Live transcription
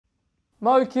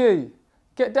Moki,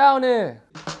 get down here.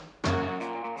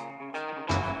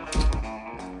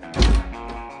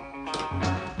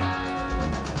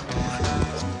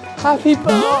 Happy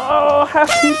birthday!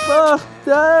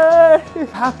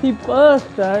 Happy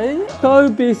birthday!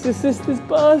 Kobe, it's your sister's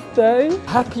birthday.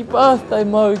 Happy birthday,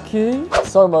 Moki.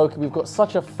 So, Moki, we've got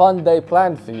such a fun day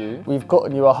planned for you. We've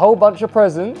gotten you a whole bunch of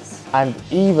presents and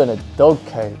even a dog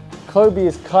cake. Kobe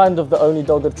is kind of the only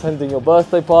dog attending your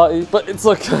birthday party, but it's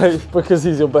okay because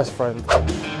he's your best friend.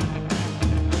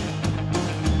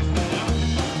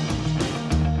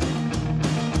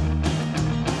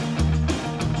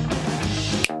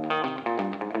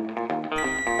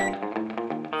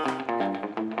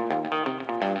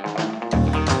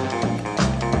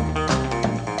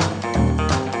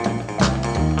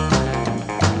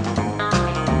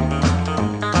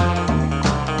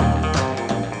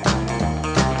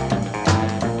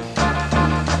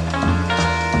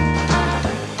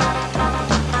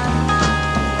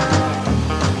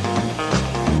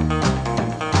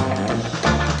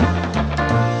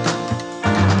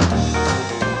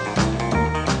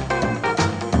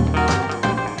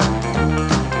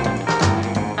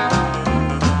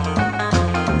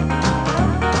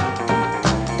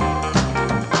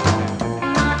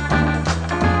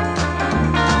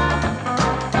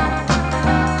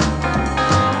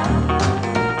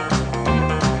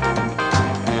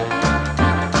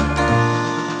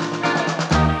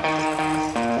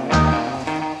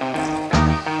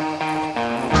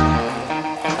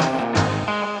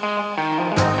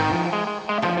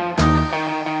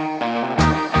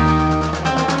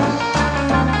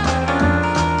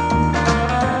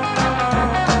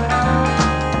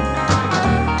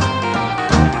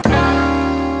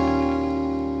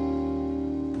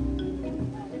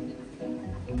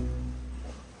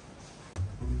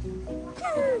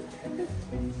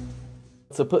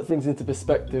 To put things into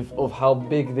perspective of how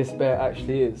big this bear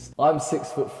actually is, I'm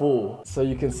 6'4", so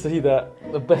you can see that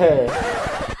the bear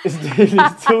is nearly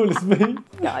as tall as me.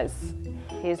 Guys,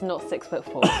 he's not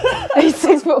 6'4". He's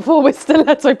 6'4" with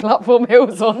stiletto platform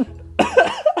heels on.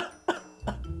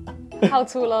 How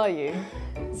tall are you?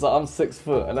 So I'm 6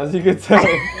 foot, and as you can tell,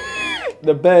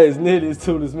 the bear is nearly as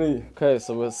tall as me. Okay,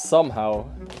 so we're somehow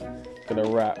gonna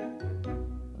wrap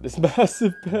this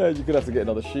massive bear. You're gonna have to get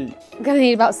another sheet. I'm gonna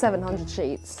need about 700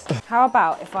 sheets. How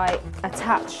about if I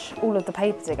attach all of the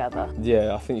paper together?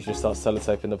 Yeah, I think you should start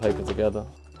sellotaping the paper together.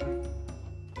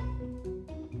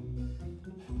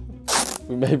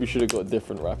 We maybe should have got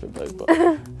different wrapping paper.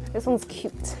 This one's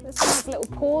cute. This one has little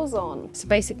paws on. So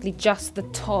basically just the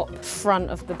top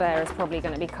front of the bear is probably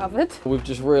gonna be covered. We've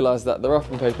just realised that the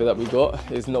wrapping paper that we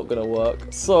got is not gonna work.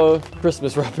 So,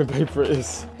 Christmas wrapping paper it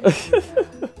is.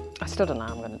 I still don't know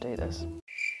how I'm going to do this.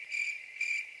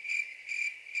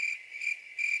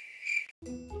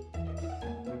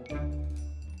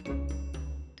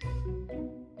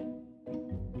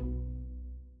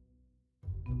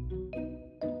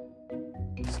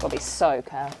 Just got to be so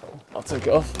careful. I'll take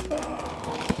it off.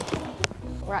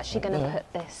 We're actually going to put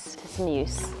this to some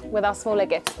use with our smaller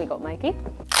gifts we got, Moki.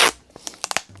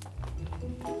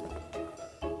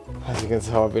 As you can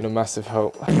tell, I've been a massive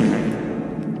help.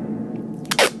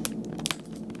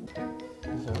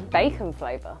 Bacon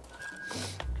flavour.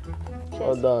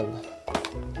 Well done.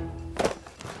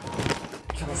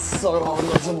 Trying so hard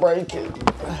not to break it.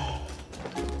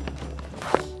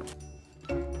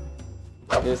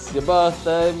 It's your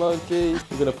birthday, Moki.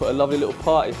 We're gonna put a lovely little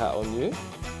party hat on you.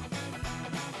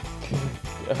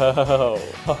 Oh,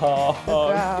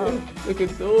 look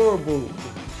adorable.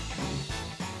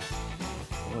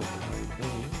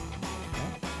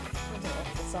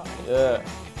 Yeah.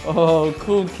 Oh,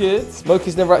 cool kids.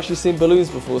 Moki's never actually seen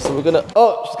balloons before, so we're gonna...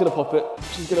 Oh, she's gonna pop it.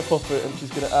 She's gonna pop it and she's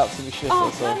gonna absolutely shit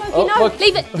herself. No, Moki, no. Moki.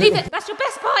 Leave it, leave it. That's your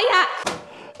best party hat.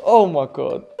 Oh my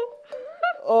God.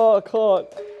 Oh, I can't.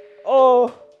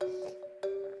 Oh.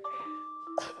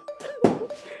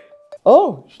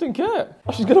 Oh, she didn't care.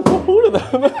 Oh, she's gonna pop all of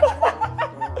them.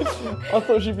 I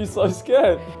thought she'd be so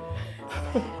scared.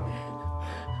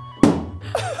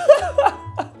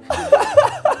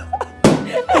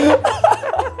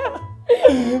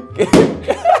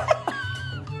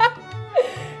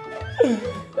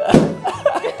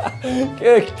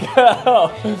 Good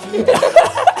girl.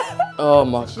 Oh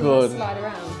my God. Slide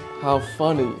around. How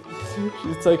funny.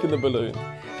 She's taking the balloon.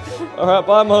 All right,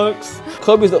 bye, Mokes.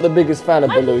 Kobe's not the biggest fan of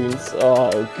balloons.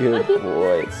 Oh, good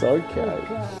boy. It's okay.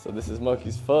 So this is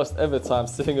Moki's first ever time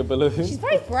seeing a balloon. She's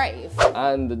very brave.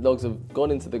 And the dogs have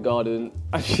gone into the garden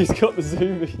and she's got the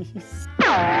zoomies.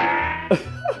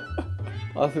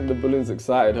 I think the balloons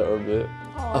excited her a bit.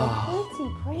 Oh,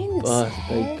 pretty princess.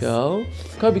 Birthday girl.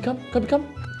 Kobe, come. Kobe, come.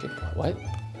 Good boy. Wait.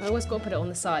 I always got to put it on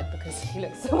the side because he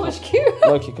looks so much cuter.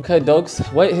 Moki. Okay, dogs,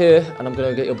 wait here and I'm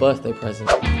gonna get your birthday present.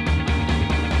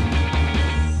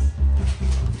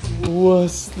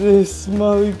 What's this,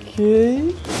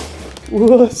 Moki?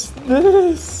 What's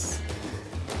this?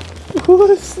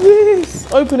 What's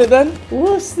this? Open it then.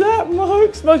 What's that,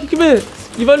 Mokes? Moki, come here.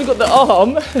 You've only got the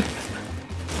arm.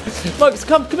 Mokes,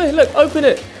 come here, look, open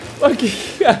it. Moki.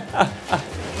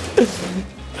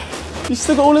 You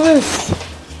still got all of this.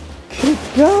 Good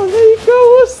girl, there you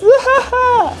go. What's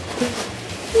that?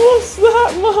 What's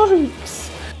that, Mokes?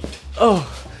 Oh,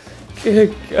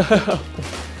 good girl.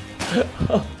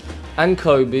 And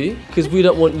Kobe, because we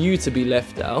don't want you to be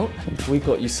left out, we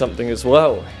got you something as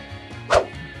well.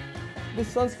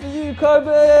 This one's for you,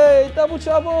 Kobe. Double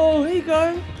trouble. Here you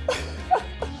go.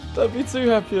 Don't be too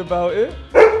happy about it.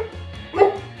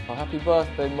 Oh, happy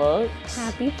birthday, Mokes.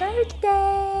 Happy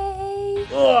birthday.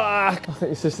 I think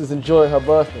your sister's enjoying her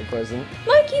birthday present.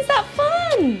 Moki, is that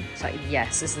fun? It's like,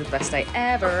 yes, this is the best day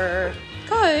ever.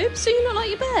 Cobe, so you not like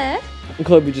your bear? And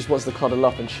Kobe just wants to cuddle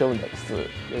up and chill next to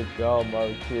it. Good girl,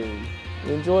 Moki.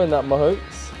 You enjoying that,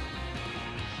 Mokes?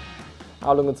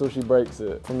 How long until she breaks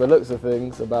it? From the looks of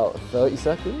things, about 30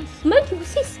 seconds. Moki,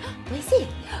 what's this? What is it?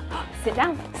 Sit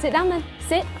down then,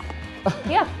 sit.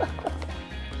 Yeah.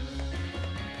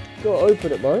 Gotta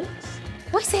open it, Mokes.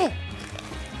 What's it?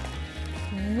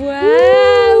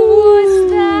 Wow,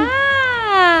 what's that?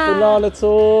 Banana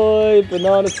toy,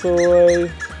 banana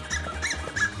toy.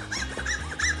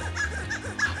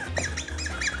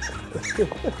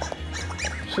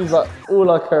 She's like, all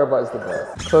I care about is the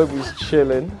bear. Kobe's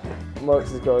chilling.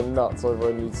 Mokes is going nuts over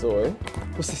a new toy.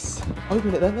 What's this?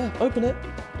 Open it then, there, open it.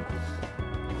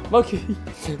 Moki,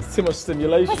 it's too much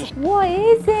stimulation. What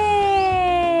is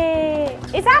it?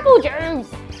 It's apple juice.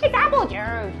 It's apple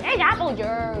juice. It's apple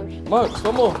juice. Mokes,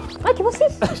 one more. Moki, what's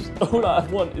this? All I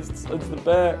want is the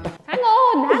bear. Hang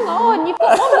on. You've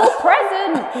got one more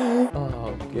present.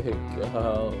 Oh, good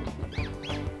girl.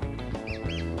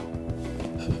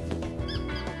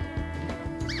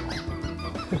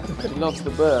 She loves the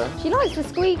bear. She likes the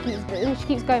squeakies, but then she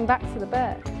keeps going back to the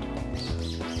bear.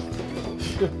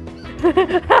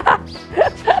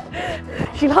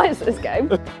 She likes this game.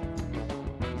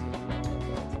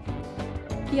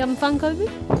 You having fun, Kobe? You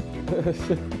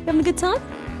having a good time?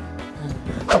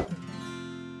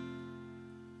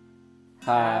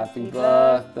 Happy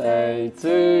birthday to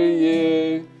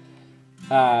you.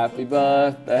 Happy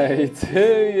birthday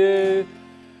to you.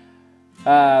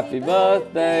 Happy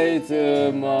birthday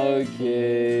to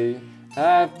Moki.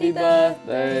 Happy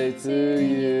birthday to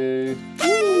you.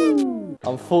 Woo!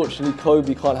 Unfortunately,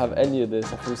 Kobe can't have any of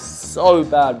this. I feel so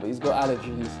bad, but he's got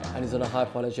allergies and he's on a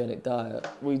hypoallergenic diet.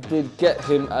 We did get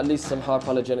him at least some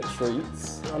hypoallergenic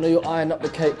treats. I know you're eyeing up the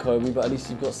cake, Kobe, but at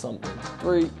least you've got something.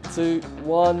 3, 2,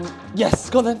 1. Yes,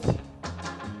 go on then.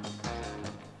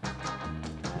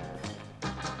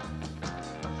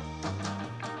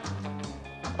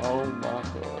 Oh my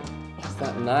god. Is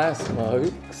that nice,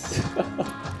 Mokes?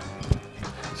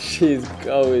 She's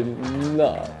going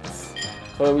nuts.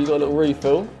 Oh, we got a little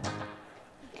refill.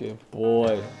 Good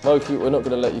boy. Moki, we're not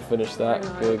going to let you finish that.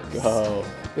 Good girl.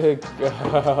 Good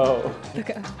girl. Look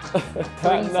at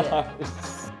That her.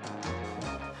 nice.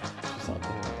 She's like,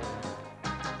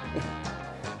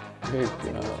 good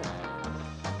girl.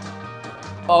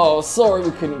 Oh, sorry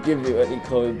we couldn't give you any,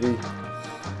 Kobe.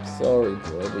 Sorry,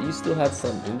 boy, but you still had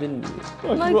something, didn't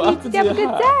you? Moki, did you have a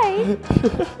good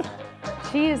day?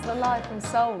 She is the life and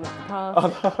soul of the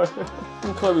party. I know.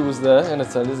 And Kobe was there in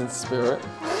attendance in spirit.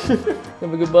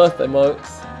 Have a good birthday,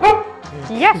 Mokes.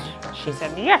 Yes, she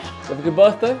said yes. Have a good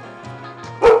birthday?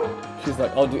 She's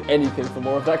like, I'll do anything for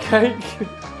more of that cake.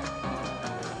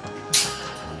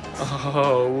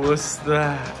 Oh, what's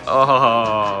that?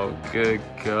 Oh, good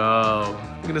girl.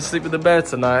 You're gonna sleep with the bear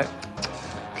tonight?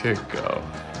 Good girl.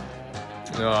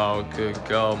 Oh, good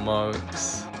girl,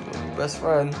 Mokes. You're your best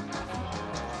friend.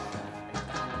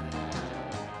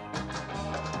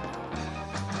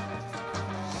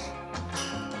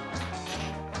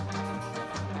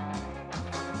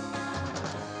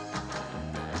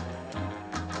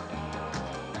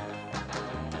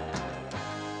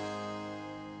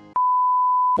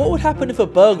 What would happen if a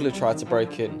burglar tried to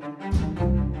break in?